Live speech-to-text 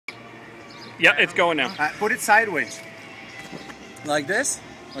Yeah, it's going now. Put it sideways. Like this.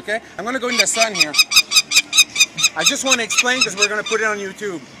 Okay? I'm going to go in the sun here. I just want to explain because we're going to put it on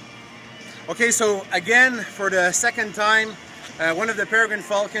YouTube. Okay, so again, for the second time, one of the Peregrine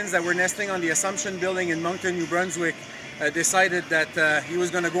Falcons that were nesting on the Assomption building in Moncton, New Brunswick, decided that he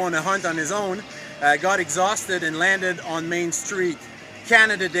was going to go on a hunt on his own, got exhausted and landed on Main Street.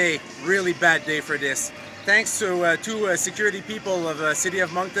 Canada Day, really bad day for this. Thanks to two security people of City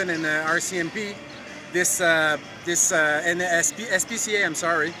of Moncton and RCMP, SPCA, I'm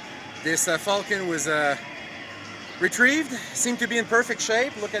sorry, this Falcon was retrieved, seemed to be in perfect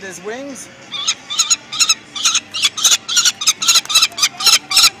shape. Look at his wings.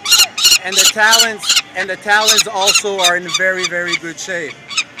 And the talons also are in very, very good shape.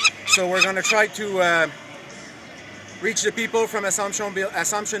 So we're going to try to reach the people from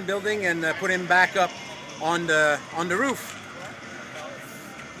Assomption building and put him back up on the roof.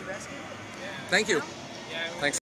 Thank you.